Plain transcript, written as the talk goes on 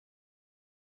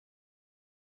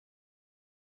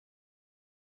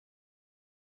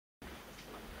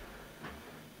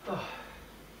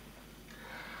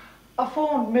I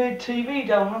phoned Made TV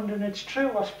down London, it's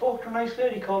true. I spoke to a nice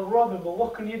lady called Robin, but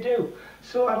what can you do?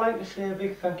 So I'd like to say a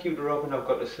big thank you to Robin, I've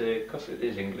got to say, because it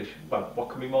is English. Well, what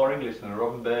can be more English than a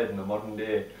robin bird in the modern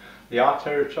day? They are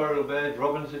territorial birds,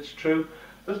 robins, it's true.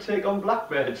 They'll take on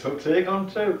blackbirds, they'll take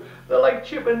on too. They're like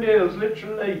Chippendales,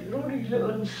 literally. They're only little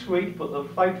and sweet, but they'll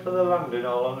fight for the land in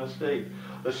all honesty.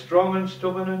 They're strong and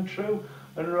stubborn and true.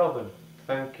 And Robin,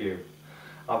 thank you.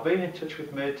 I've been in touch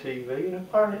with Made TV and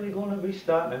apparently they're going to be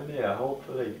starting in there,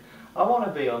 hopefully. I want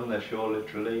to be on their show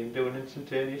literally and doing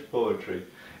instantaneous poetry.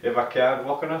 If I can't,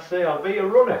 what can I say? I'll be a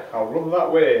runner. I'll run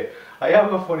that way. I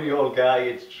am a funny old guy,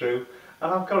 it's true.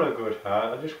 And I've got a good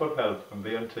heart. I just want help and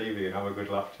be on TV and have a good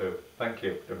laugh too. Thank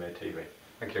you to Made TV.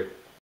 Thank you.